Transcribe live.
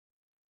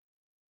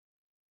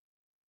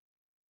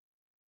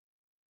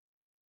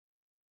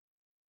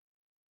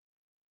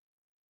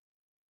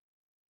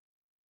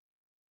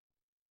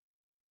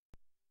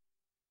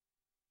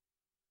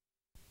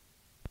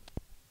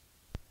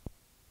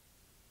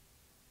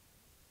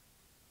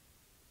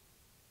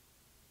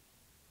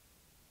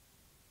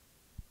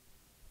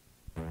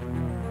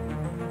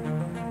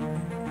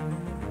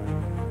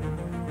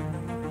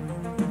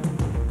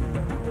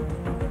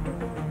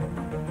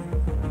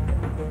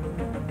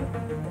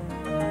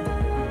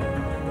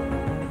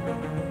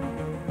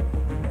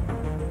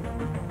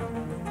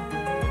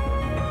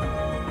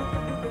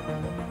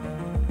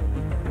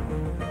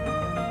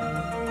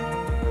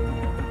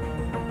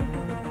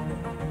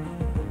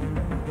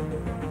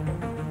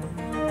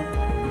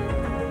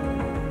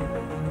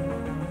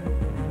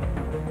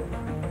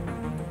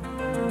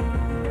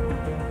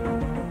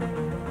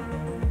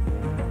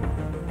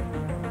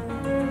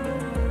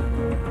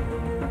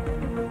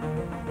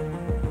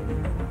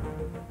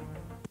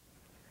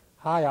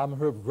Hi, I'm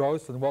Herbert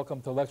Gross, and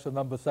welcome to lecture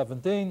number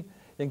 17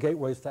 in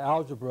Gateways to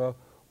Algebra,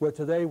 where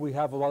today we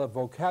have a lot of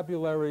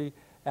vocabulary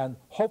and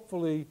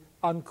hopefully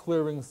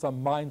unclearing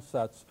some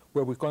mindsets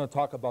where we're going to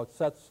talk about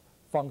sets,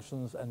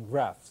 functions, and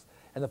graphs.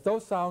 And if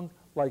those sound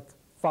like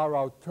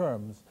far-out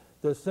terms,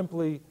 there's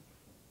simply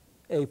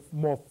a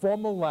more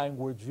formal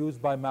language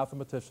used by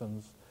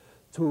mathematicians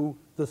to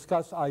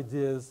discuss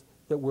ideas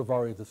that we've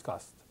already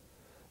discussed.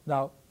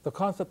 Now, the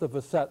concept of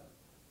a set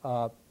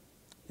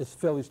is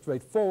fairly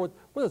straightforward.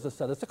 What is a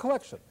set? It's a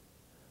collection.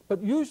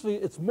 But usually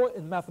it's more,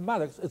 in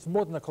mathematics, it's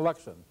more than a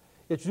collection.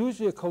 It's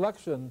usually a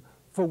collection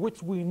for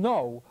which we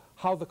know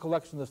how the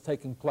collection is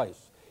taking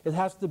place. It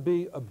has to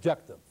be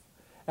objective.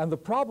 And the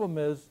problem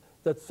is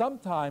that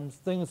sometimes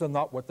things are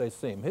not what they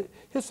seem.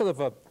 Here's sort of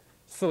a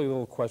silly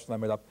little question I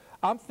made up.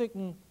 I'm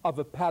thinking of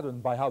a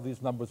pattern by how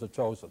these numbers are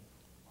chosen,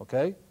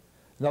 okay?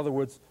 In other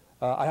words,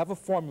 I have a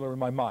formula in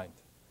my mind.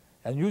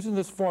 And using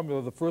this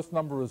formula, the first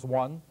number is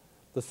 1,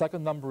 the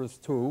second number is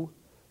 2,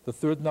 the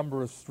third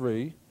number is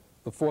 3,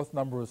 the fourth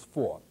number is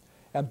 4.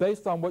 And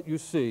based on what you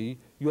see,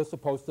 you're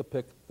supposed to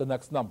pick the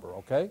next number,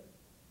 okay?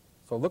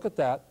 So look at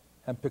that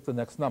and pick the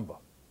next number.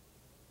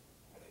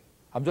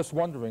 I'm just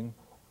wondering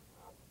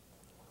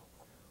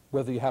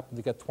whether you happen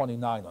to get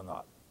 29 or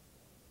not,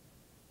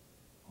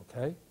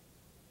 okay?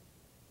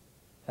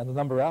 And the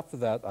number after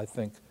that, I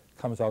think,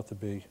 comes out to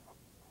be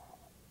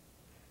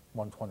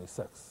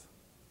 126.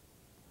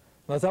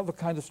 Now, does that look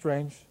kind of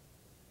strange?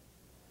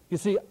 You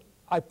see,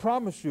 I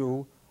promise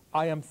you,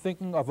 I am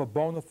thinking of a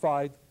bona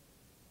fide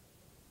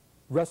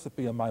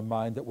recipe in my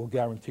mind that will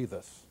guarantee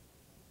this.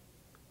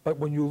 But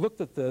when you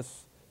looked at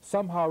this,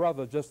 somehow or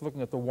other, just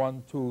looking at the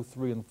 1, 2,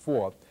 3, and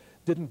 4,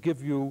 didn't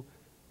give you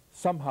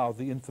somehow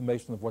the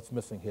information of what's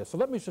missing here. So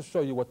let me just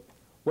show you what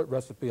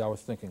recipe I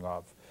was thinking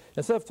of.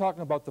 Instead of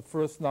talking about the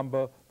first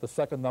number, the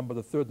second number,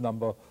 the third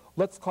number,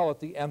 let's call it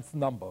the nth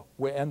number,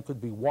 where n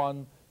could be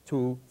 1,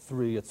 2,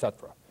 3,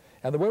 etc.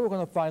 And the way we're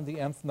going to find the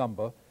nth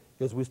number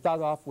is we start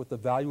off with the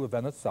value of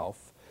n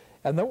itself,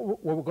 and then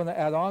what we're going to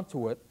add on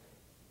to it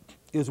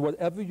is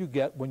whatever you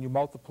get when you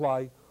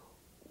multiply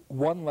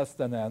 1 less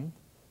than n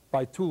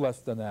by 2 less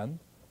than n,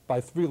 by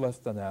 3 less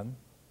than n,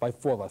 by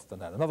 4 less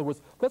than n. In other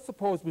words, let's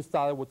suppose we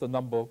started with the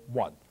number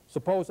 1.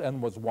 Suppose n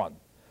was 1.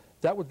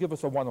 That would give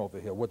us a 1 over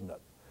here, wouldn't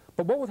it?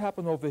 But what would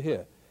happen over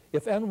here?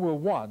 If n were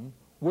 1,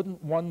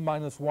 wouldn't 1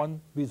 minus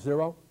 1 be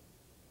 0?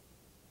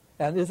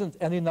 And isn't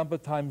any number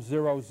times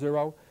 0,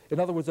 0? In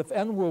other words, if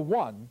n were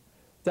 1,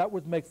 that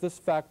would make this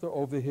factor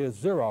over here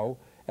 0,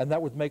 and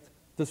that would make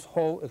this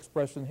whole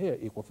expression here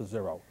equal to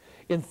 0.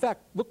 In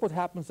fact, look what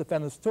happens if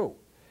n is 2.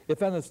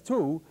 If n is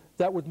 2,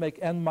 that would make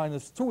n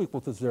minus 2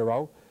 equal to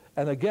 0.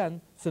 And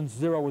again, since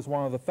 0 is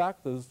one of the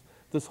factors,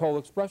 this whole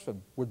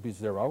expression would be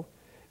 0.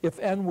 If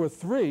n were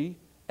 3,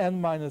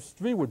 n minus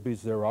 3 would be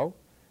 0.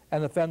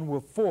 And if n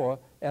were 4,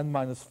 n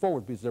minus 4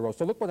 would be 0.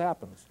 So look what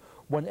happens.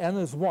 When n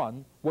is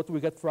 1, what do we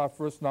get for our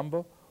first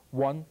number?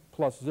 1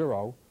 plus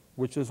 0,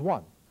 which is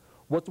 1.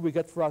 What do we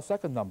get for our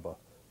second number?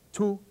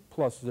 2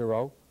 plus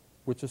 0,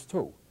 which is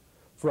 2.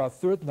 For our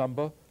third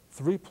number,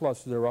 3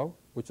 plus 0,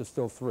 which is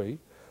still 3.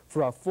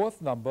 For our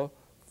fourth number,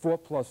 4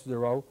 plus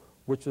 0,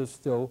 which is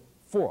still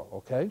 4,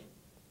 okay?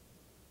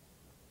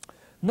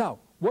 Now,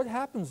 what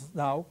happens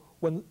now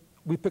when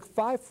we pick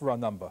 5 for our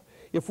number?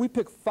 If we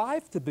pick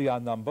 5 to be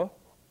our number,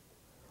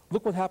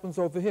 look what happens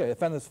over here.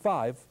 If n is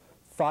 5,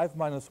 5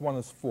 minus 1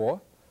 is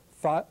 4,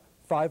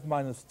 5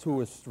 minus 2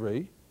 is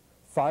 3,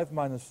 5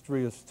 minus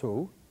 3 is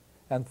 2,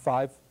 and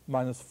 5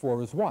 minus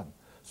 4 is 1.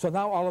 So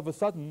now all of a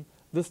sudden,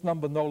 this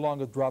number no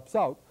longer drops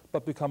out,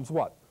 but becomes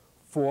what?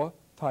 4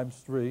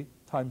 times 3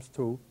 times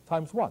 2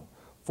 times 1.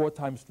 4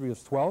 times 3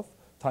 is 12,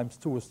 times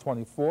 2 is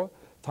 24,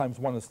 times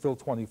 1 is still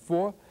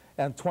 24,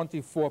 and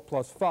 24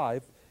 plus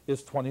 5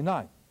 is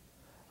 29.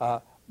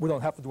 We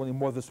don't have to do any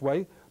more this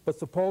way, but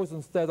suppose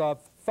instead of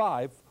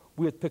 5,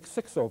 we had picked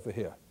 6 over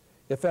here.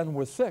 If n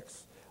was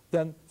 6,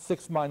 then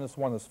 6 minus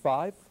 1 is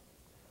 5,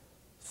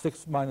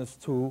 6 minus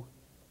 2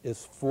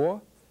 is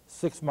 4,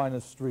 6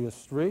 minus 3 is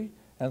 3,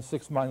 and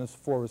 6 minus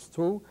 4 is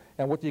 2.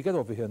 And what do you get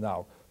over here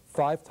now?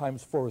 5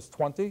 times 4 is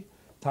 20,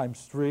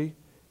 times 3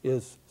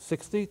 is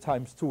 60,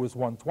 times 2 is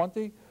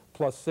 120,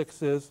 plus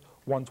 6 is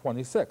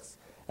 126.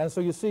 And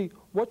so you see,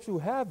 what you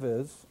have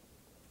is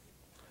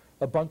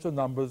a bunch of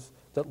numbers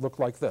that look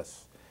like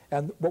this.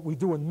 And what we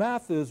do in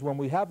math is when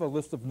we have a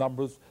list of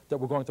numbers that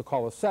we're going to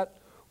call a set,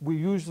 we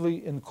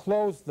usually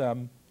enclose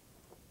them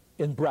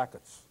in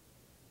brackets.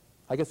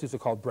 I guess these are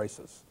called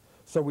braces.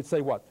 So we'd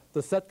say what?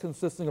 The set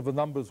consisting of the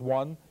numbers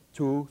 1,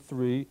 2,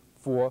 3,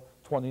 4,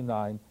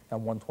 29,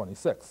 and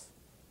 126.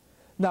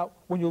 Now,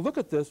 when you look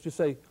at this, you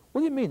say, what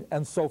do you mean,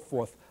 and so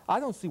forth? I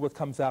don't see what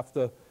comes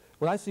after.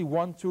 When I see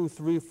 1, 2,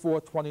 3,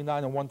 4,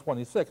 29, and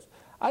 126,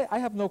 I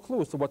have no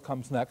clue as to what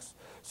comes next.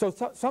 So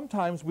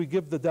sometimes we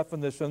give the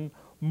definition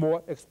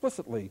more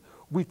explicitly.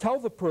 We tell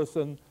the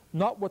person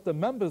not what the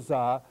members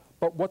are,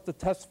 but what the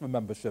test for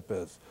membership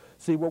is.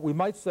 See, what we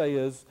might say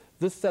is,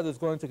 this set is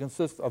going to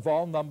consist of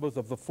all numbers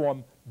of the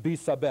form b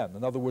sub n.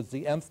 In other words,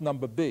 the nth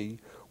number b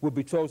will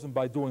be chosen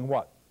by doing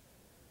what?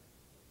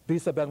 B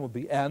sub n will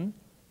be n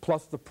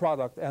plus the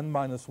product n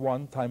minus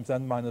 1 times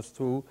n minus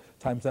 2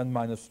 times n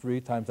minus 3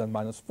 times n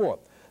minus 4.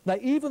 Now,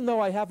 even though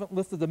I haven't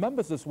listed the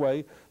members this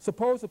way,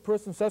 suppose a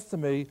person says to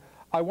me,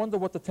 I wonder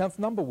what the 10th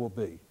number will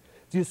be.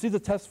 Do you see the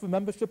test for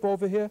membership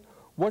over here?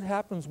 What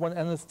happens when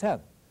n is 10?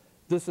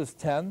 This is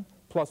 10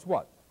 plus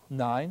what?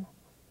 9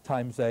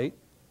 times 8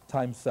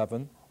 times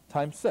 7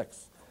 times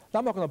 6. Now,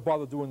 I'm not going to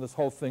bother doing this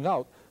whole thing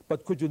out,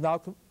 but could you now,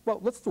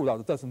 well, let's do it out.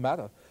 It doesn't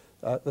matter.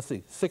 Let's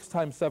see. 6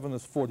 times 7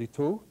 is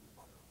 42.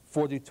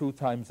 42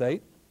 times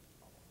 8.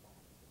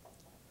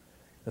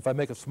 If I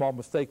make a small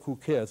mistake, who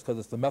cares? Because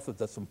it's the method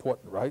that's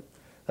important, right?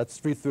 That's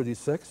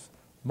 336.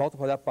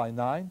 Multiply that by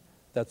 9.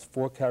 That's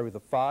 4 carry the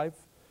 5.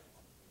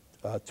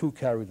 2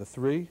 carry the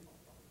 3.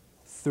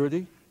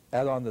 30.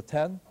 Add on the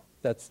 10.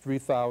 That's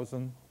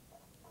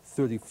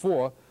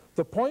 3,034.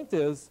 The point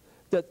is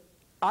that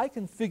I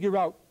can figure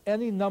out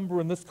any number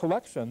in this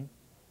collection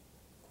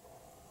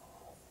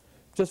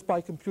just by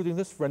computing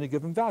this for any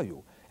given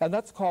value. And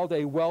that's called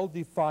a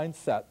well-defined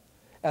set.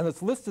 And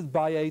it's listed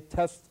by a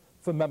test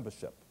for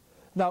membership.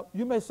 Now,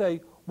 you may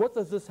say, what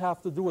does this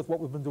have to do with what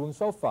we've been doing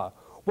so far?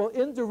 Well,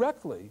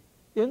 indirectly,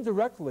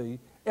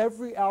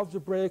 every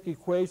algebraic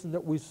equation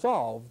that we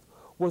solved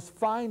was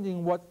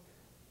finding what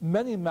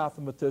many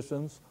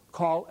mathematicians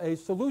call a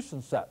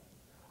solution set.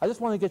 I just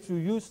want to get you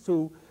used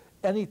to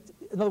in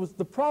other words,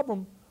 the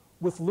problem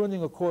with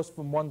learning a course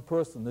from one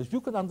person is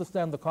you can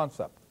understand the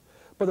concept.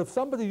 But if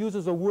somebody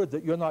uses a word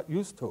that you're not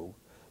used to,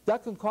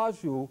 that can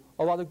cause you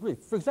a lot of grief.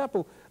 For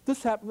example,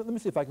 this happened. Let me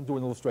see if I can do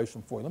an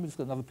illustration for you. Let me just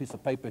get another piece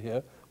of paper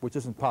here, which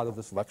isn't part of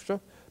this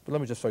lecture, but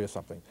let me just show you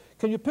something.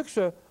 Can you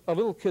picture a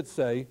little kid,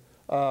 say,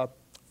 4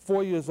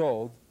 years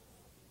old,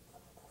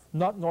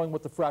 not knowing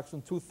what the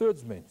fraction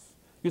 2/3 means?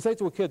 You say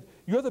to a kid,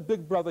 you're the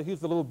big brother, he's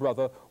the little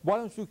brother, why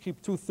don't you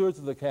keep 2/3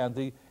 of the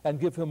candy and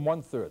give him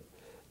 1/3?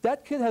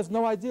 That kid has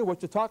no idea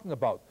what you're talking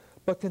about,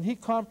 but can he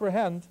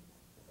comprehend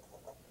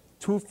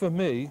 2 for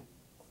me,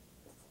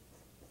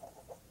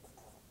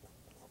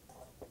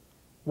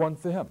 1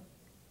 for him?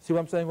 See what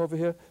I'm saying over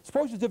here?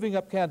 Suppose you're divvying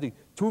up candy.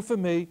 2 for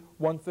me,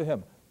 1 for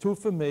him. 2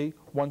 for me,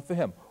 1 for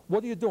him.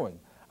 What are you doing?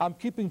 I'm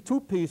keeping 2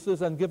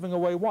 pieces and giving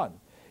away 1.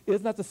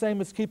 Isn't that the same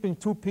as keeping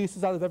 2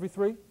 pieces out of every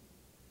 3?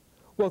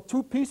 Well,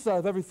 2 pieces out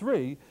of every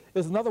 3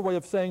 is another way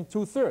of saying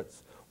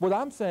 2/3. What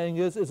I'm saying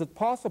is it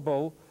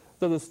possible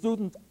that a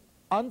student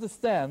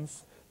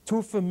understands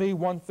 2 for me,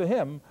 1 for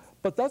him,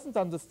 but doesn't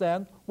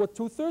understand what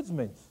 2/3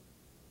 means?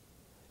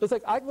 It's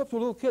like I go up to a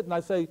little kid and I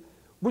say,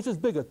 which is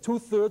bigger,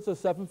 2/3 or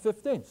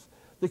 7/15?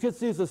 The kid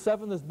sees the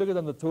 7 is bigger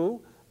than the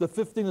 2, the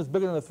 15 is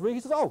bigger than the 3. He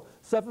says, oh,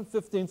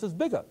 7/15 is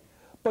bigger.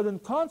 But in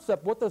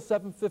concept, what does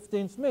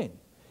 7/15 mean?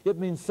 It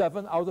means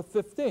 7 out of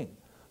 15.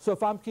 So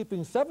if I'm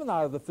keeping 7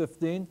 out of the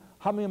 15,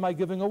 how many am I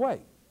giving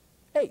away?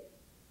 8.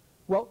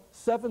 Well,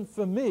 7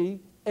 for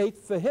me, 8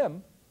 for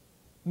him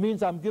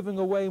means I'm giving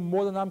away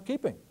more than I'm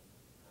keeping.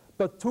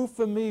 But 2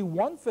 for me,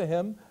 1 for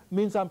him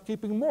means I'm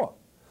keeping more.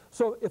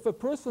 So if a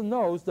person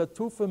knows that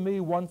 2 for me,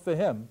 1 for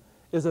him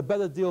is a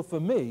better deal for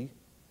me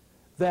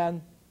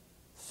than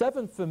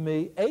 7 for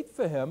me, 8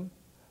 for him,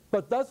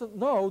 but doesn't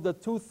know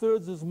that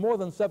 2/3 is more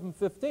than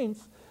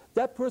 7/15,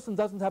 that person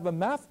doesn't have a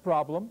math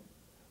problem,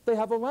 they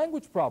have a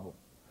language problem.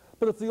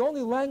 But if the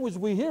only language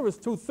we hear is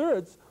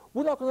 2/3,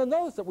 we're not going to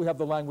notice that we have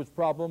the language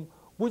problem,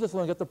 we're just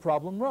going to get the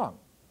problem wrong.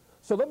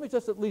 So let me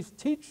just at least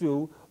teach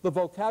you the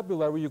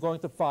vocabulary you're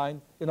going to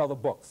find in other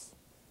books.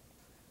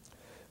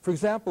 For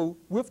example,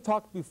 we've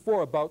talked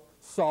before about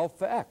solve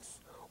for x.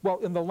 Well,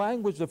 in the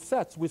language of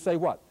sets, we say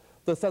what?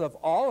 The set of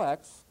all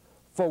x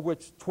for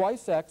which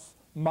twice x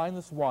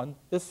minus 1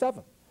 is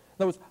 7.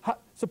 In other words,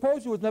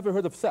 suppose you had never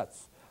heard of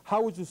sets.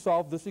 How would you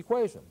solve this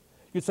equation?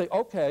 You'd say,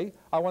 okay,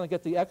 I want to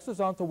get the x's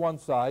onto one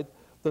side,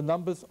 the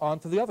numbers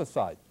onto the other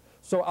side.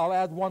 So I'll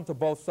add 1 to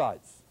both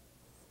sides.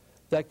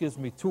 That gives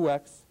me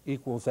 2x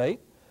equals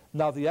 8.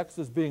 Now the x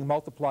is being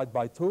multiplied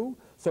by 2,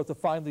 so to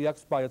find the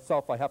x by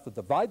itself, I have to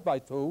divide by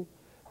 2.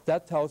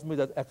 That tells me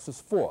that x is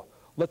 4.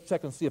 Let's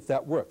check and see if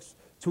that works.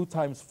 2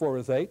 times 4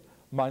 is 8,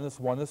 minus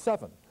 1 is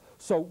 7.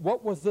 So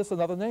what was this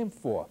another name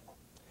for?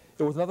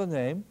 It was another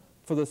name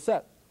for the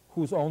set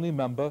whose only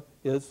member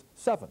is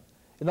 7.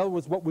 In other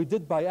words, what we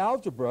did by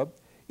algebra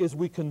is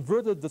we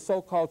converted the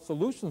so-called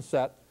solution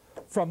set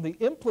from the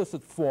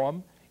implicit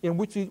form in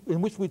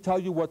which we tell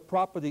you what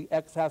property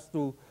x has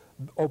to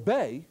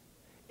obey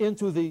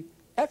into the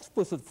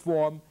explicit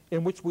form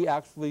in which we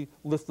actually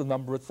list the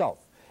number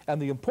itself.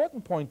 And the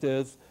important point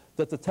is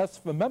that the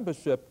test for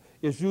membership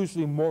is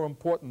usually more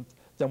important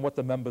than what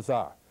the members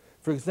are.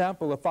 For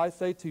example, if I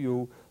say to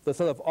you the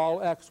set of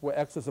all x where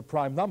x is a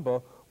prime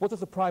number, what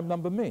does a prime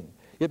number mean?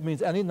 It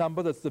means any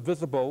number that's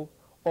divisible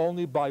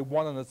only by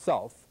 1 in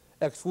itself,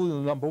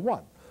 excluding the number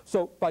 1.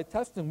 So by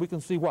testing, we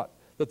can see what?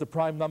 That the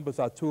prime numbers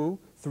are 2,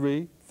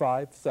 3,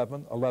 5,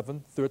 7,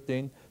 11,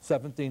 13,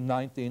 17,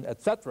 19,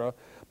 etc.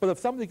 But if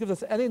somebody gives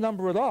us any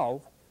number at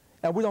all,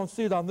 and we don't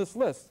see it on this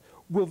list,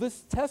 will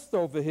this test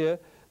over here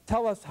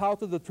tell us how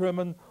to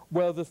determine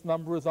whether this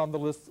number is on the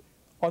list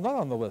or not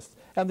on the list?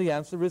 And the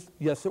answer is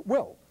yes, it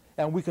will.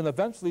 And we can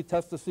eventually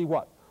test to see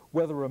what?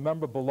 whether a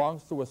member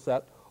belongs to a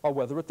set or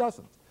whether it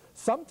doesn't.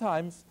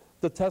 Sometimes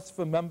the test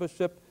for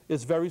membership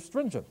is very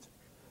stringent.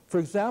 For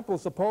example,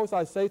 suppose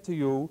I say to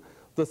you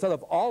the set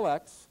of all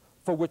x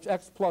for which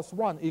x plus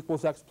 1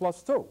 equals x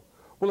plus 2.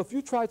 Well, if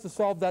you try to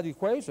solve that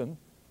equation,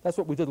 that's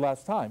what we did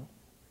last time,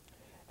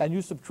 and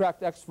you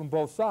subtract x from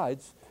both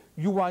sides,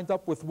 you wind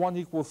up with 1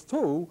 equals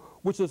 2,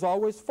 which is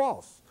always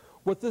false.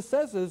 What this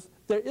says is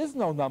there is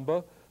no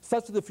number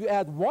such that if you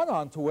add 1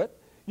 onto it,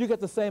 you get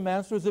the same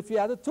answer as if you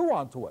added 2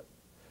 onto it.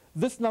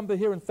 This number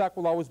here, in fact,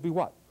 will always be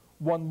what?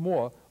 1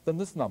 more than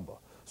this number.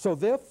 So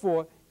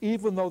therefore,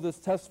 even though this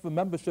test for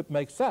membership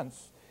makes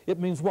sense, it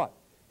means what?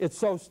 It's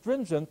so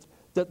stringent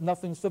that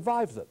nothing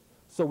survives it.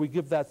 So we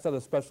give that set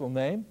a special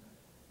name.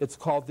 It's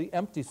called the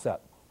empty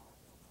set.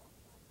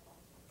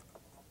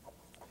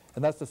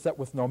 And that's the set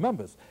with no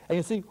members. And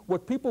you see,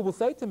 what people will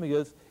say to me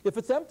is, if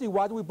it's empty,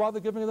 why do we bother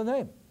giving it a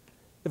name?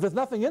 If there's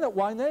nothing in it,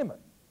 why name it?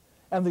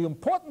 And the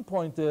important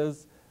point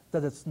is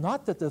that it's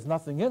not that there's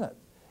nothing in it.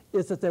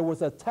 It's that there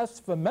was a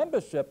test for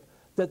membership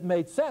that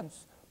made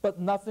sense, but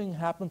nothing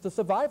happened to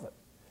survive it.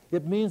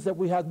 It means that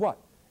we had what?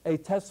 A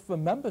test for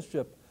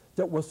membership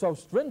that was so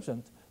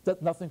stringent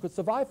that nothing could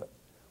survive it.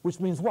 Which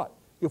means what?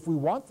 If we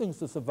want things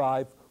to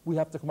survive, we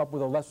have to come up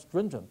with a less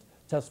stringent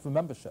test for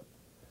membership.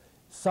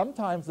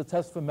 Sometimes the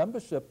test for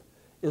membership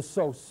is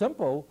so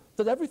simple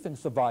that everything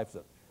survives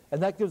it.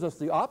 And that gives us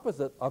the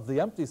opposite of the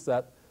empty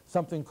set,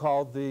 something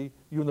called the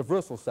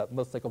universal set. And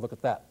let's take a look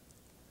at that.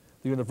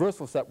 The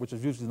universal set, which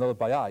is usually denoted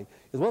by I,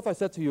 is what if I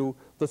said to you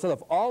the set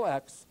of all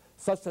x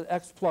such that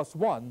x plus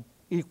 1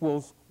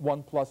 equals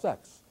 1 plus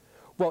x.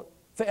 Well,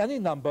 for any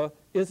number,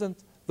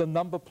 isn't the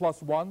number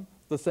plus 1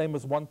 the same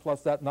as 1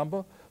 plus that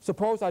number?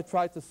 Suppose I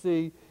tried to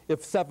see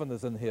if 7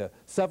 is in here.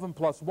 7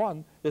 plus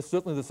 1 is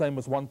certainly the same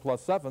as 1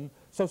 plus 7,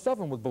 so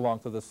 7 would belong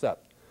to this set.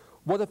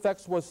 What if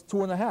x was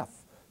 2.5?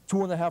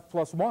 2.5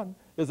 plus 1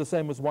 is the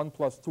same as 1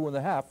 plus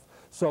 2.5,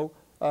 so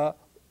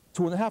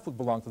 2.5 would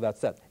belong to that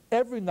set.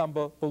 Every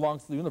number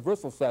belongs to the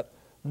universal set.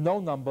 No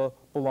number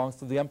belongs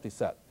to the empty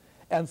set.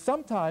 And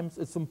sometimes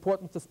it's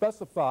important to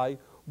specify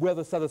where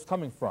the set is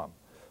coming from.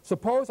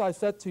 Suppose I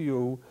said to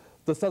you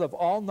the set of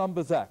all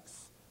numbers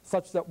x,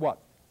 such that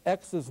what?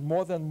 X is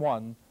more than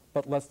 1,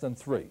 but less than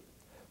 3.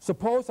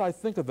 Suppose I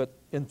think of it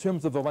in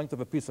terms of the length of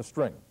a piece of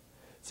string.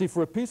 See,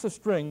 for a piece of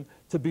string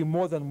to be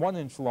more than 1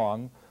 inch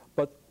long,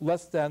 but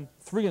less than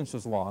 3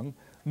 inches long,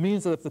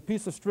 means that if the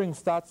piece of string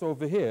starts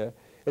over here,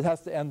 it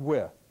has to end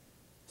where?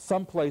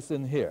 Someplace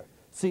in here.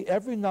 See,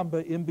 every number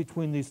in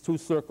between these two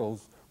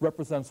circles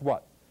represents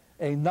what?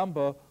 A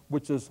number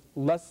which is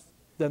less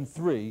than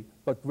 3,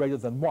 but greater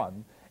than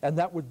 1, and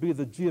that would be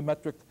the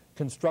geometric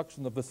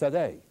construction of the set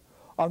A.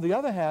 On the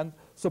other hand,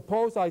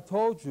 suppose I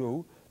told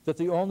you that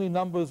the only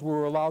numbers we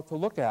were allowed to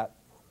look at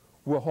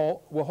were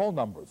whole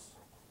numbers.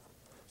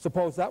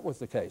 Suppose that was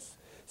the case.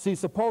 See,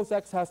 suppose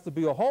x has to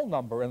be a whole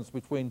number and it's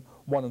between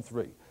 1 and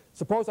 3.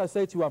 Suppose I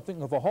say to you I'm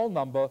thinking of a whole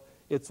number,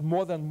 it's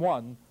more than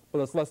 1, but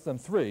it's less than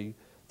 3.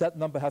 That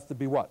number has to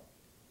be what?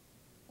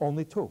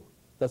 Only 2.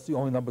 That's the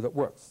only number that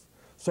works.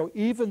 So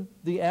even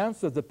the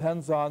answer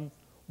depends on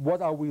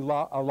what are we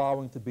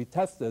allowing to be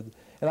tested.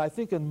 And I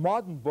think in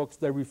modern books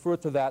they refer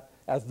to that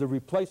as the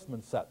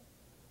replacement set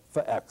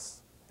for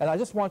x. And I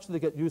just want you to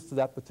get used to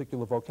that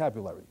particular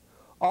vocabulary.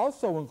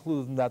 Also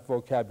included in that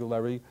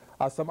vocabulary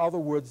are some other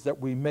words that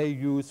we may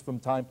use from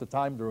time to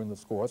time during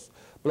this course,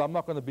 but I'm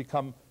not going to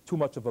become too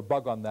much of a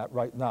bug on that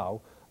right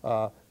now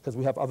because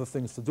we have other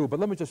things to do. But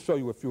let me just show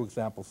you a few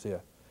examples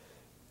here.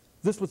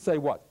 This would say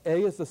what?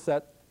 A is the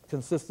set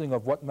consisting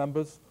of what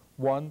members?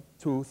 1,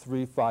 2,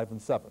 3, 5,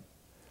 and 7.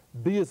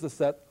 B is the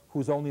set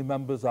whose only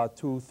members are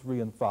 2, 3,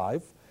 and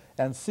 5.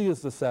 And C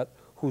is the set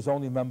whose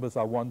only members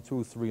are 1,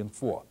 2, 3, and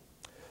 4.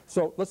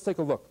 So let's take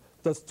a look.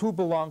 Does 2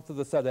 belong to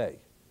the set A?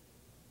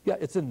 Yeah,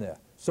 it's in there.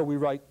 So we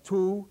write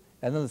 2,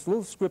 and then this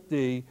little script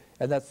E,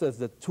 and that says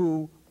that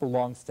 2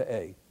 belongs to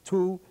A.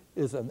 2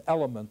 is an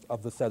element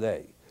of the set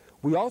A.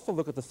 We also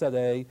look at the set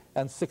A,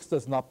 and 6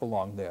 does not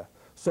belong there.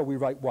 So we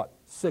write what?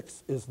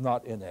 6 is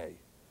not in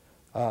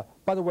A.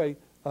 By the way,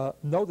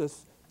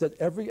 notice that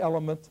every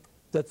element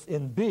that's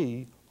in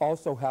B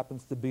also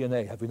happens to be in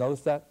A. Have you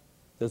noticed that?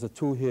 There's a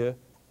 2 here,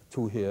 a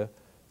 2 here,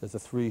 there's a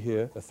 3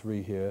 here, a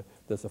 3 here,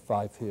 there's a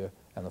 5 here,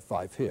 and a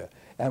 5 here.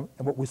 And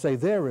what we say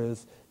there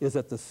is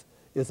that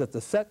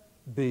the set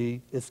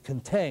B is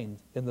contained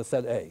in the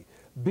set A.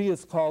 B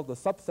is called the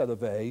subset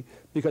of A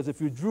because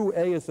if you drew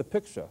A as a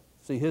picture,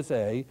 see here's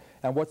A,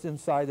 and what's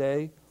inside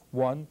A?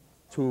 1,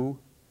 2,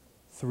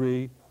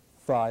 3,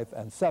 5,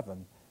 and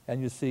 7.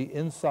 And you see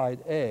inside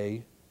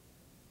A,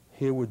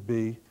 here would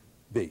be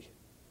B.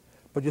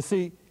 But you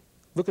see,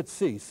 look at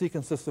C. C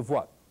consists of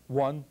what?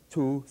 1,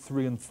 2,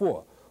 3, and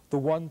 4. The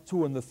 1,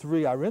 2, and the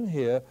 3 are in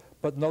here,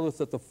 but notice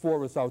that the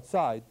 4 is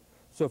outside.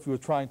 So if you were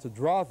trying to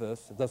draw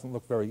this, it doesn't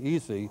look very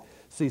easy.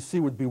 See, C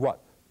would be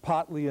what?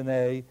 Partly in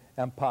A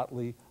and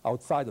partly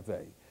outside of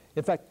A.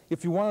 In fact,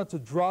 if you wanted to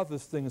draw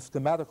this thing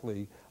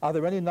schematically, are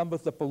there any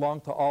numbers that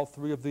belong to all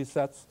 3 of these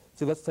sets?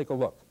 See, let's take a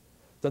look.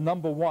 The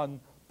number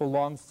 1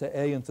 belongs to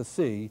A and to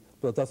C,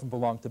 but it doesn't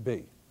belong to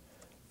B.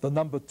 The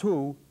number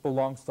 2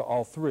 belongs to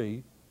all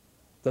 3.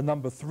 The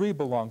number 3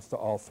 belongs to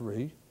all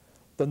 3.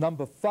 The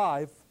number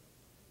 5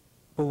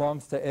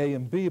 belongs to A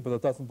and B, but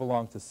it doesn't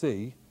belong to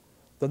C.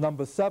 The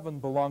number 7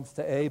 belongs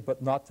to A,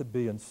 but not to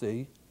B and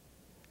C.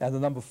 And the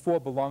number 4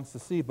 belongs to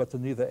C, but to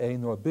neither A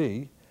nor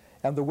B.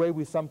 And the way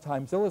we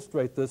sometimes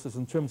illustrate this is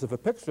in terms of a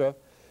picture.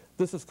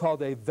 This is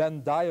called a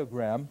Venn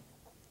diagram.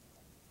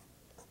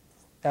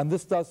 And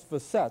this does for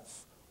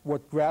sets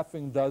what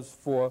graphing does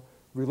for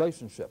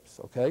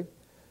relationships, okay?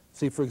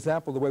 See, for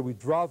example, the way we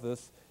draw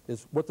this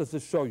is, what does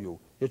this show you?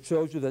 It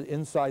shows you that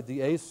inside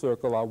the A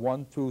circle are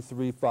 1, 2,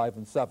 3, 5,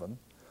 and 7.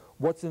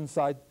 What's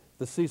inside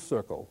the C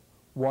circle?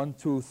 1,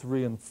 2,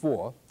 3, and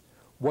 4.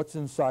 What's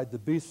inside the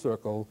B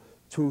circle?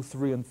 2,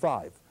 3, and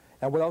 5.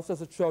 And what else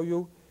does it show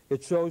you?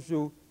 It shows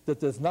you that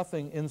there's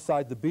nothing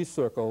inside the B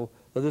circle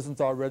that isn't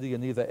already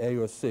in either A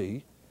or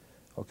C,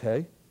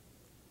 okay?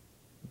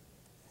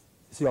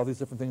 See all these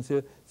different things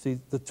here? See,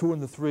 the 2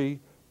 and the 3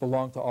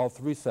 belong to all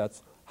 3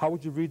 sets. How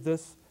would you read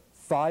this?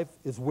 5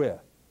 is where?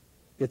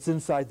 It's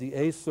inside the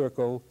A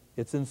circle,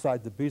 it's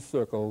inside the B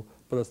circle,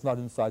 but it's not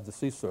inside the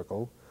C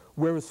circle.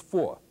 Where is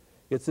 4?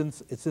 It's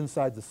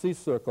inside the C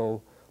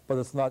circle, but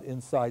it's not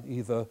inside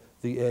either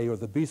the A or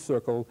the B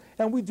circle.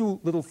 And we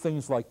do little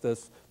things like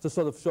this to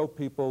sort of show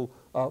people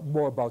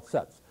more about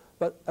sets.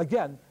 But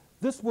again,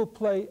 this will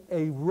play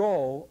a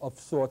role of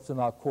sorts in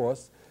our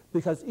course,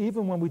 because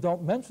even when we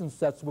don't mention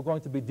sets, we're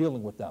going to be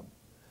dealing with them.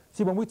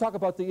 See, when we talk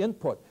about the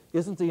input,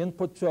 isn't the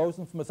input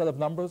chosen from a set of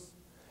numbers?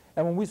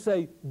 And when we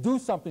say do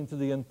something to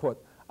the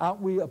input, aren't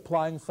we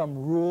applying some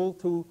rule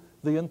to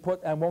the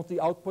input, and won't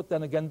the output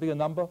then again be a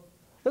number?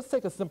 Let's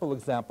take a simple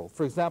example.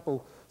 For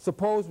example,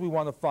 suppose we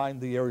want to find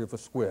the area of a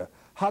square.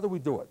 How do we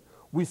do it?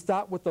 We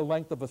start with the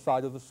length of a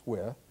side of the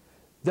square,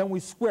 then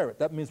we square it.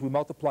 That means we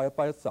multiply it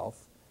by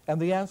itself,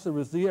 and the answer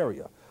is the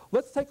area.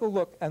 Let's take a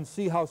look and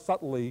see how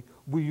subtly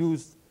we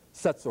use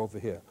sets over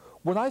here.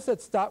 When I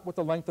said start with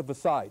the length of a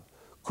side,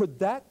 could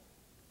that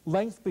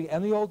length be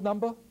any old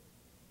number?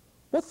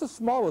 What's the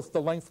smallest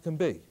the length can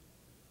be?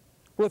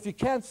 Well, if you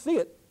can't see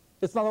it,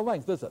 it's not a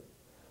length, is it?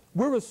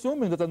 We're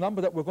assuming that the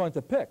number that we're going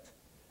to pick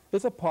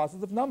is a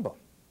positive number.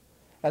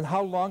 And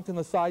how long can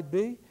the side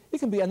be? It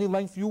can be any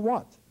length you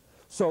want.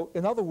 So,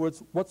 in other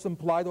words, what's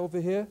implied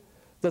over here?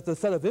 That the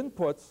set of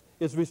inputs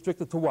is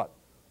restricted to what?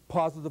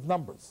 Positive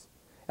numbers.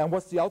 And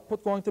what's the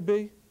output going to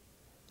be?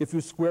 If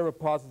you square a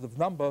positive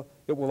number,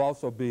 it will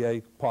also be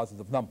a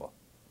positive number.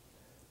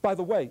 By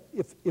the way,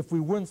 if we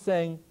weren't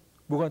saying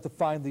we're going to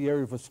find the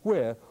area of a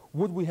square,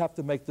 would we have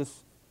to make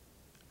this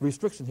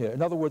restriction here?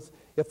 In other words,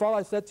 if all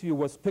I said to you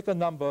was pick a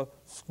number,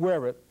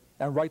 square it,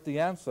 and write the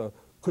answer,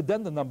 could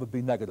then the number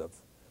be negative?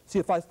 See,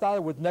 if I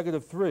started with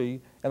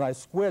 -3 and I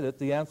squared it,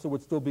 the answer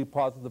would still be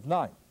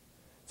 +9.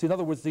 See, in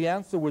other words, the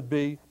answer would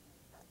be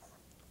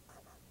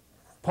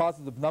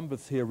positive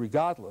numbers here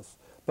regardless.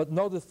 But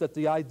notice that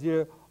the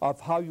idea of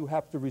how you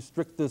have to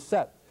restrict this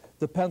set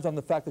depends on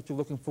the fact that you're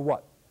looking for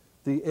what?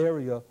 The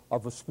area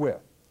of a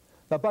square.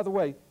 Now, by the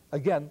way,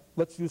 again,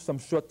 let's use some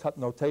shortcut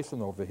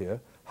notation over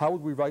here. How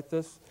would we write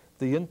this?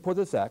 The input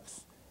is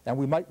x, and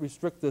we might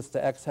restrict this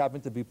to x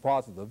having to be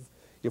positive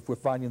if we're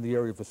finding the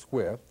area of a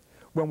square.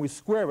 When we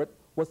square it,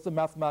 what's the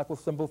mathematical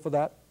symbol for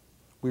that?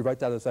 We write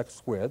that as x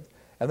squared.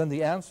 And then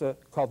the answer,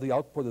 called the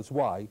output, is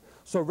y.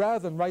 So rather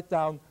than write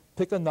down,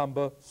 pick a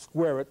number,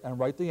 square it, and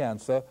write the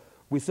answer,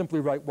 we simply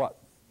write what?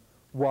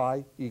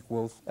 Y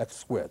equals x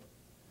squared.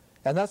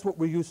 And that's what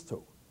we're used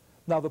to.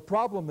 Now, the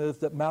problem is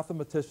that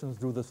mathematicians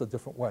do this a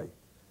different way.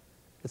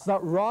 It's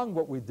not wrong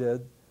what we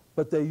did,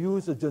 but they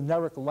use a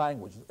generic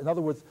language. In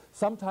other words,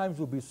 sometimes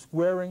you'll be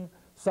squaring,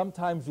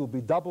 sometimes you'll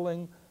be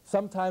doubling,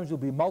 sometimes you'll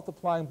be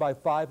multiplying by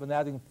 5 and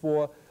adding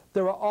 4.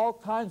 There are all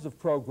kinds of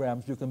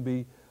programs you can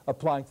be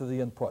applying to the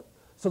input.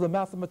 So the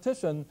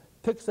mathematician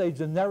picks a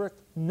generic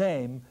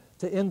name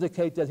to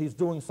indicate that he's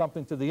doing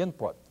something to the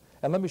input.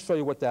 And let me show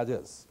you what that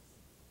is.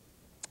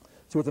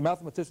 So what the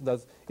mathematician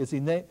does is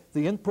the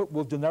input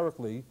will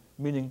generically,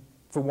 meaning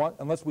for one,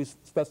 unless we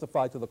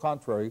specify to the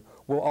contrary,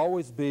 will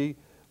always be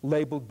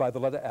labeled by the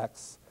letter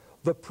X.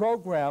 The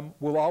program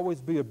will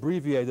always be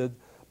abbreviated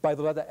by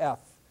the letter F.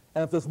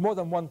 And if there's more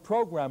than one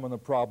program in a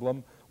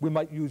problem, we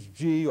might use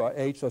G or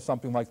H or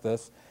something like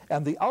this.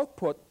 And the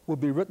output will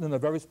be written in a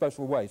very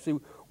special way. See,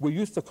 we're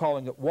used to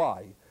calling it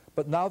Y,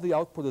 but now the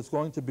output is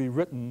going to be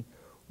written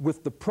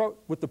with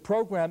the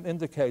program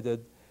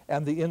indicated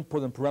and the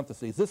input in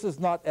parentheses. This is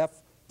not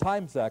F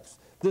times X.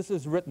 This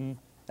is written,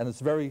 and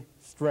it's very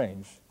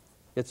strange,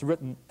 it's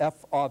written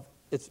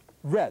it's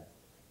read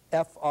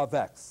F of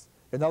X.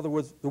 In other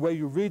words, the way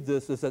you read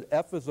this is that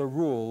F is a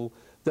rule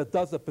that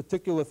does a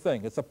particular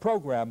thing. It's a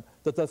program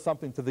that does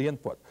something to the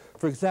input.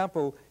 For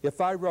example,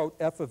 if I wrote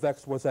F of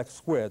X was X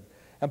squared,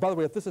 and by the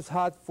way, if this is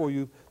hard for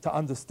you to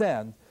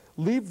understand,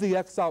 leave the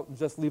X out and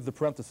just leave the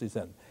parentheses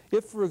in.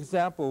 If, for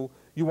example,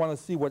 you want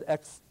to see what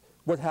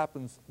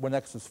happens when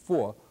X is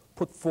 4,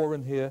 put 4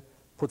 in here,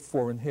 put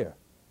 4 in here.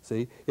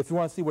 See? If you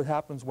want to see what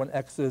happens when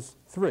X is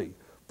 3,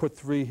 put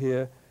 3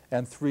 here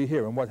and 3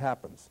 here. And what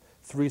happens?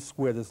 3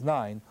 squared is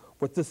 9.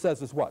 What this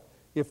says is what?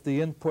 if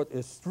the input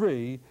is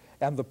 3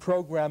 and the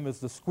program is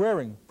the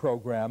squaring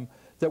program,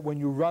 that when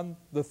you run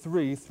the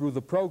 3 through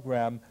the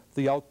program,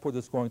 the output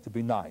is going to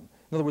be 9.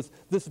 In other words,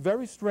 this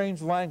very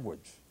strange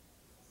language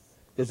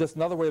is just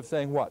another way of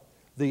saying what?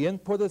 The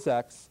input is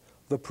x,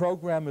 the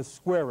program is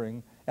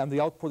squaring, and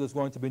the output is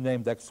going to be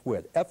named x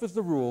squared. F is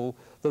the rule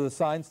that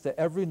assigns to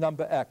every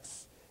number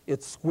x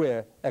its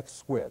square, x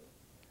squared.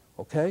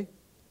 Okay?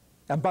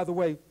 And by the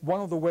way, one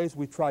of the ways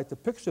we try to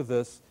picture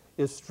this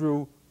is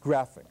through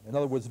graphing. In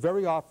other words,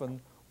 very often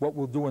what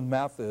we'll do in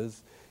math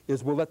is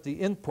we'll let the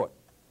input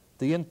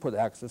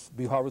axis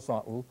be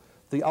horizontal,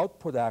 the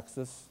output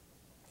axis,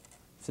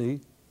 see,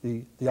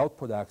 the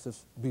output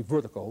axis be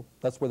vertical.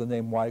 That's where the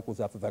name y equals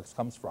f of x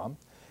comes from.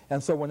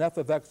 And so when f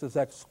of x is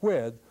x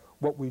squared,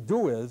 what we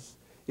do is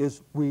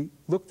we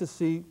look to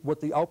see what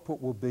the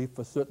output will be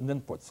for certain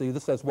inputs. See,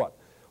 this says what?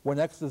 When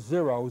x is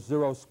 0,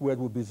 0 squared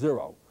will be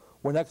 0.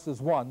 When x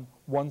is 1,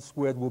 1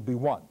 squared will be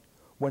 1.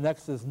 When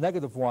x is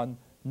negative 1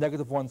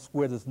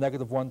 squared is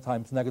negative 1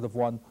 times negative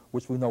 1,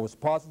 which we know is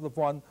positive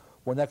 1.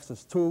 When x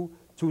is 2,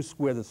 2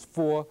 squared is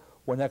 4.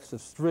 When x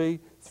is 3,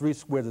 3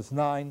 squared is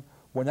 9.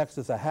 When x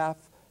is a half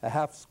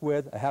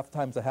squared, a half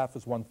times a half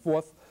is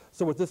 1/4.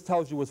 So what this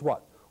tells you is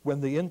what? When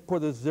the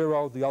input is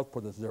 0, the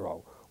output is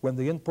 0. When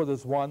the input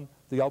is 1,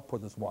 the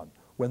output is 1.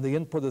 When the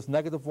input is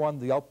negative 1,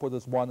 the output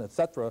is 1,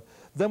 etc.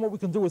 Then what we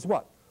can do is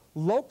what?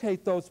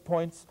 Locate those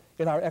points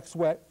in our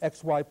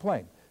xy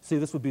plane. See,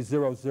 this would be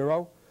 0,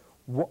 0,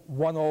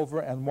 1 over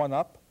and 1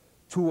 up,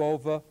 2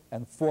 over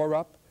and 4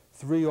 up,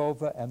 3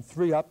 over and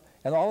 3 up,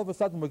 and all of a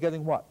sudden we're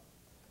getting what?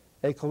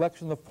 A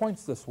collection of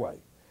points this way.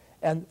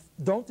 And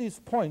don't these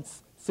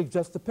points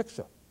suggest a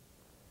picture?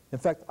 In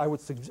fact, I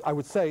would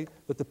say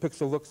that the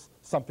picture looks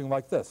something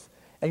like this.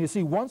 And you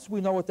see, once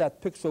we know what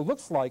that picture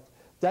looks like,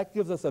 that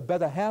gives us a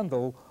better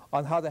handle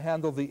on how to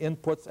handle the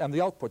inputs and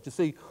the output. You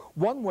see,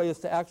 one way is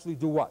to actually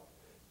do what?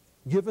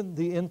 Given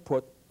the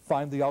input,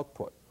 find the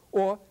output.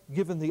 Or,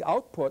 given the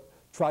output,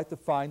 try to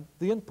find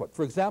the input.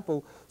 For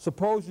example,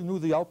 suppose you knew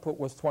the output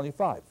was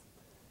 25.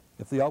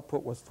 If the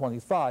output was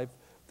 25,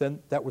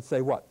 then that would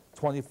say what?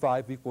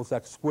 25 equals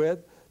x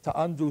squared.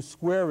 To undo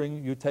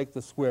squaring, you take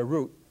the square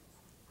root.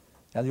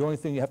 And the only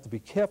thing you have to be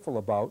careful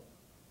about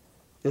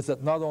is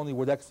that not only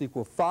would x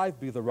equal 5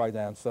 be the right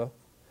answer,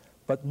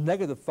 but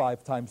negative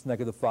 5 times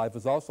negative 5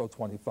 is also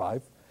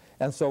 25.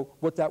 And so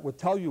what that would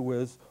tell you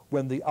is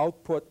when the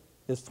output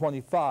is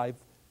 25,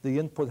 the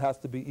input has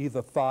to be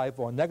either 5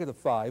 or negative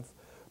 5.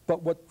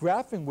 But what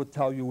graphing would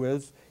tell you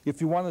is if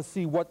you want to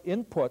see what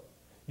input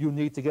you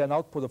need to get an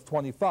output of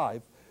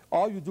 25,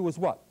 all you do is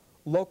what?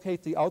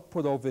 Locate the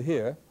output over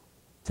here,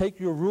 take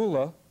your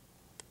ruler,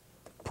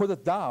 put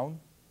it down,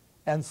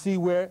 and see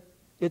where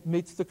it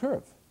meets the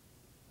curve.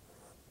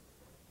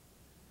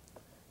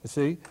 You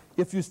see,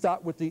 if you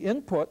start with the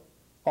input,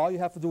 all you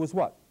have to do is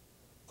what?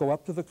 Go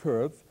up to the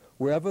curve,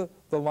 wherever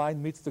the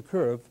line meets the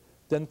curve,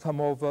 then come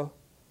over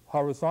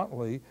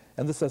horizontally,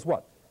 and this says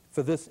what?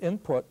 For this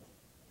input,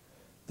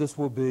 this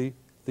will be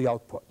the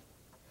output.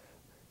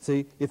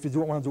 See, if you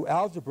want to do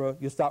algebra,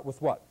 you start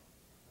with what?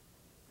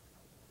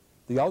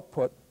 The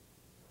output,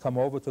 come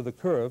over to the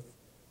curve,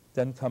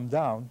 then come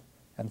down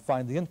and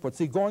find the input.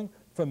 See, going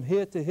from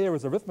here to here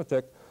is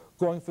arithmetic,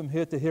 going from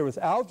here to here is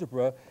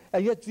algebra,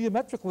 and yet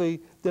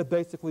geometrically they're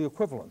basically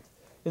equivalent.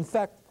 In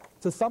fact,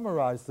 to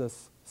summarize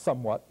this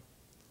somewhat,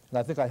 and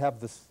I think I have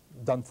this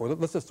done for you,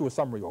 let's just do a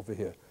summary over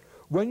here.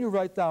 When you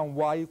write down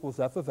y equals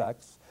f of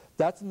x,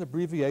 that's an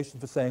abbreviation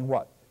for saying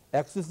what?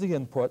 X is the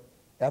input,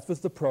 f is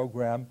the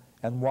program,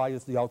 and y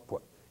is the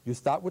output. You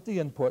start with the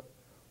input,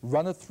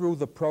 run it through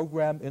the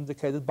program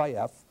indicated by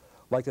f,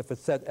 like if it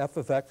said f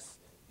of x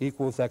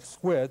equals x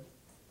squared,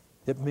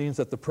 it means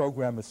that the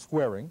program is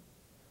squaring.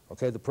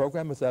 Okay, the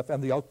program is f,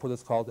 and the output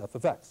is called f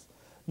of x.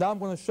 Now I'm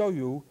going to show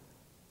you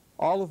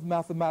all of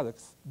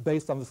mathematics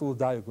based on this little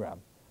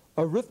diagram.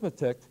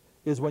 Arithmetic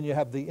is when you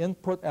have the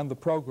input and the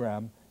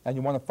program, and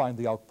you want to find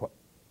the output.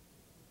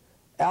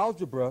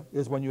 Algebra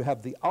is when you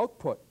have the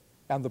output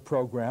and the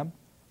program,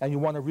 and you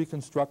want to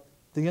reconstruct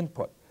the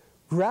input.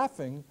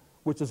 Graphing,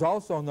 which is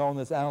also known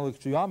as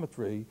analytic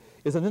geometry,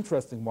 is an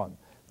interesting one.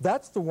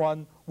 That's the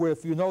one where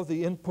if you know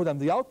the input and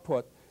the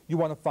output, you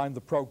want to find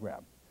the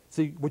program.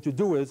 See, what you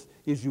do is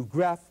you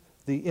graph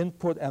the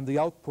input and the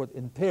output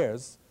in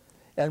pairs,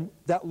 and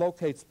that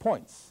locates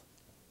points.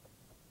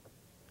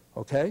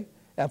 Okay?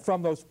 And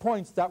from those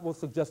points, that will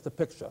suggest a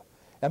picture.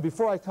 And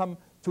before I come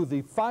to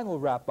the final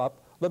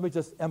wrap-up, let me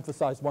just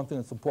emphasize one thing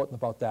that's important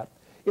about that.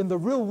 In the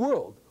real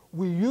world,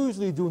 we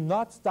usually do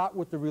not start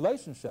with the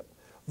relationship.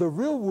 The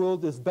real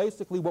world is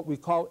basically what we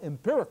call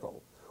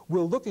empirical.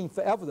 We're looking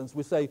for evidence.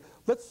 We say,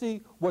 let's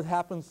see what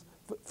happens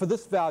for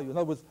this value. In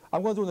other words,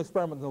 I'm going to do an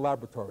experiment in the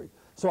laboratory.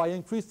 So I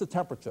increase the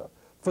temperature.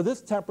 For this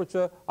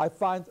temperature, I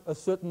find a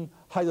certain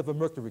height of a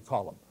mercury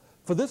column.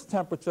 For this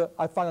temperature,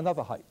 I find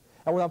another height.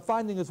 And what I'm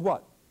finding is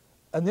what?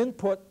 An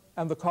input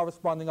and the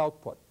corresponding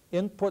output.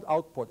 Input,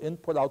 output,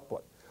 input,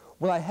 output.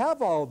 When I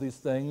have all of these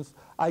things,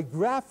 I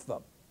graph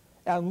them.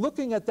 And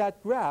looking at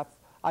that graph,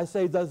 I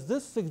say, does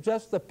this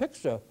suggest a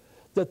picture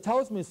that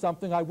tells me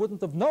something I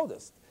wouldn't have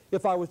noticed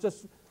if I was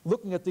just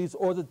looking at these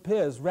ordered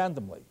pairs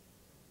randomly.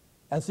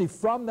 And see,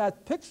 from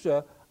that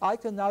picture, I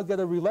can now get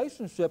a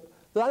relationship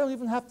that I don't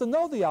even have to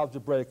know the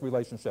algebraic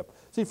relationship.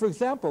 See, for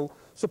example,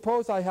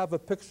 suppose I have a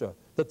picture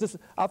that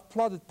I've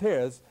plotted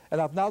pairs,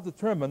 and I've now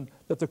determined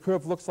that the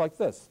curve looks like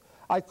this.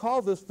 I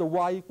call this the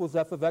y equals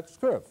f of x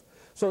curve.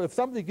 So if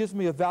somebody gives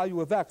me a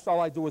value of x, all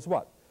I do is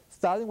what?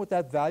 Starting with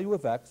that value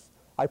of x,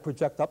 I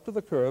project up to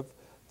the curve,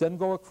 then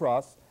go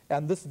across,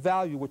 and this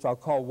value, which I'll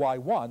call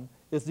y1,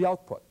 is the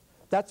output.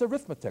 That's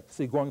arithmetic,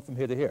 see, going from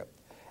here to here.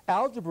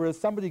 Algebra is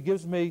somebody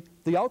gives me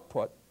the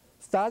output.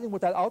 Starting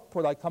with that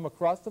output, I come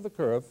across to the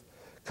curve,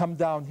 come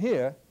down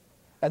here,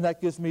 and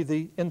that gives me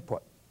the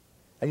input.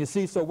 And you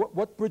see, so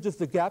what bridges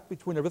the gap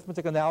between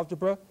arithmetic and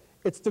algebra?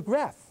 It's the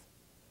graph.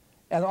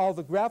 And all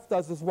the graph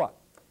does is what?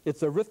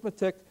 It's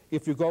arithmetic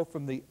if you go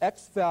from the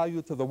x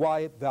value to the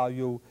y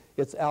value.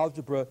 It's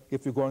algebra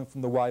if you're going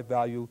from the y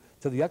value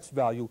to the x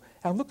value.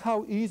 And look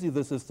how easy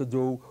this is to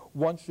do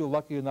once you're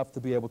lucky enough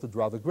to be able to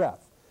draw the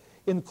graph.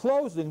 In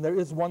closing, there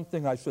is one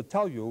thing I should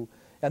tell you,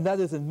 and that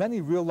is in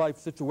many real-life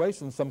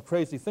situations, some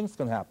crazy things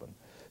can happen.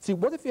 See,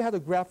 what if you had a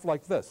graph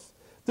like this?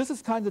 This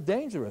is kind of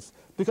dangerous,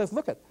 because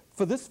look at,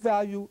 for this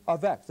value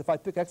of x, if I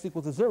pick x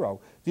equal to 0,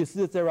 do you see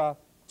that there are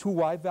two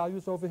y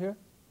values over here?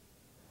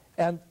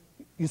 And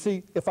you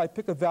see, if I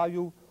pick a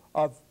value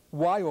of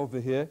y over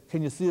here,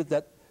 can you see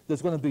that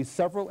there's going to be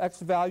several x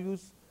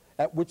values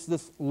at which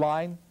this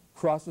line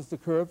crosses the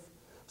curve?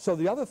 So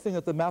the other thing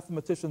that the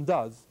mathematician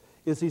does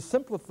is he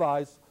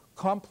simplifies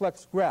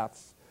complex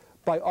graphs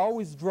by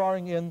always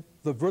drawing in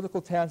the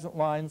vertical tangent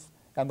lines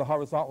and the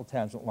horizontal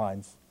tangent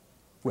lines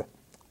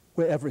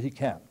wherever he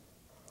can.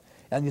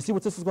 And you see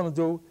what this is going to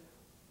do?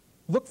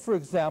 Look, for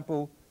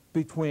example,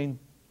 between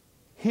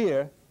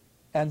here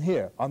and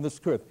here on this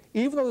curve.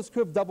 Even though this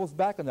curve doubles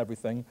back and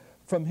everything,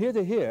 from here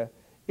to here,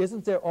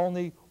 isn't there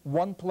only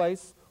one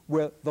place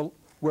where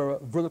a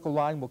vertical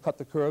line will cut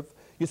the curve?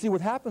 You see,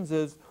 what happens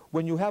is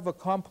when you have a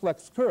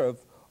complex curve,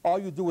 all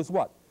you do is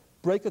what?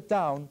 Break it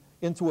down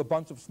into a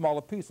bunch of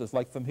smaller pieces,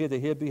 like from here to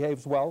here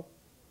behaves well,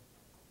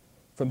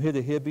 from here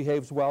to here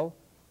behaves well,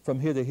 from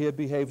here to here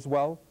behaves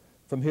well,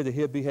 from here to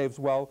here behaves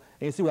well.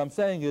 And you see what I'm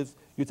saying is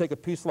you take a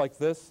piece like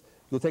this,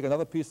 you'll take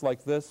another piece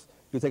like this,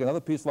 you'll take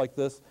another piece like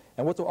this,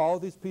 and what do all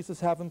of these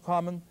pieces have in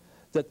common?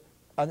 That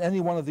on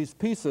any one of these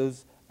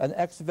pieces, an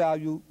x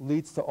value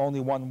leads to only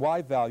one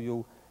y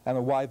value, and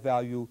a y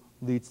value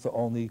leads to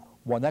only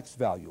one x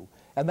value.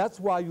 And that's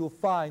why you'll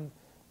find,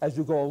 as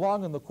you go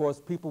along in the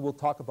course, people will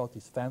talk about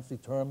these fancy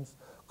terms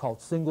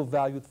called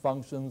single-valued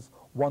functions,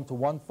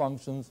 one-to-one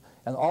functions,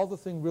 and all the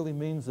thing really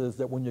means is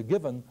that when you're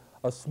given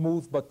a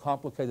smooth but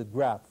complicated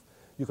graph,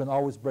 you can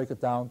always break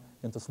it down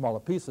into smaller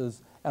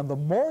pieces, and the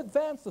more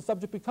advanced the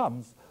subject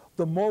becomes,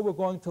 the more we're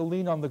going to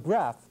lean on the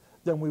graph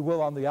than we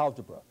will on the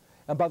algebra.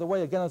 And by the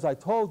way, again, as I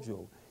told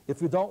you,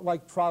 if you don't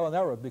like trial and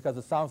error because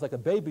it sounds like a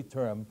baby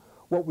term,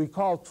 what we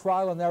call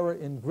trial and error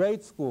in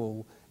grade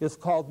school is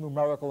called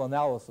numerical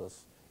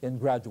analysis in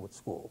graduate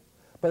school.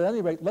 But at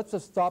any rate, let's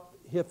just stop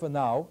here for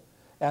now,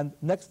 and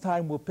next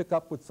time we'll pick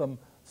up with some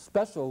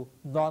special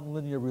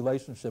nonlinear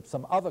relationships,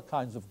 some other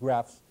kinds of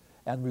graphs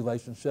and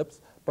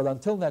relationships. But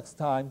until next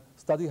time,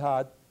 study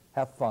hard,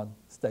 have fun,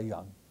 stay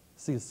young.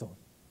 See you soon.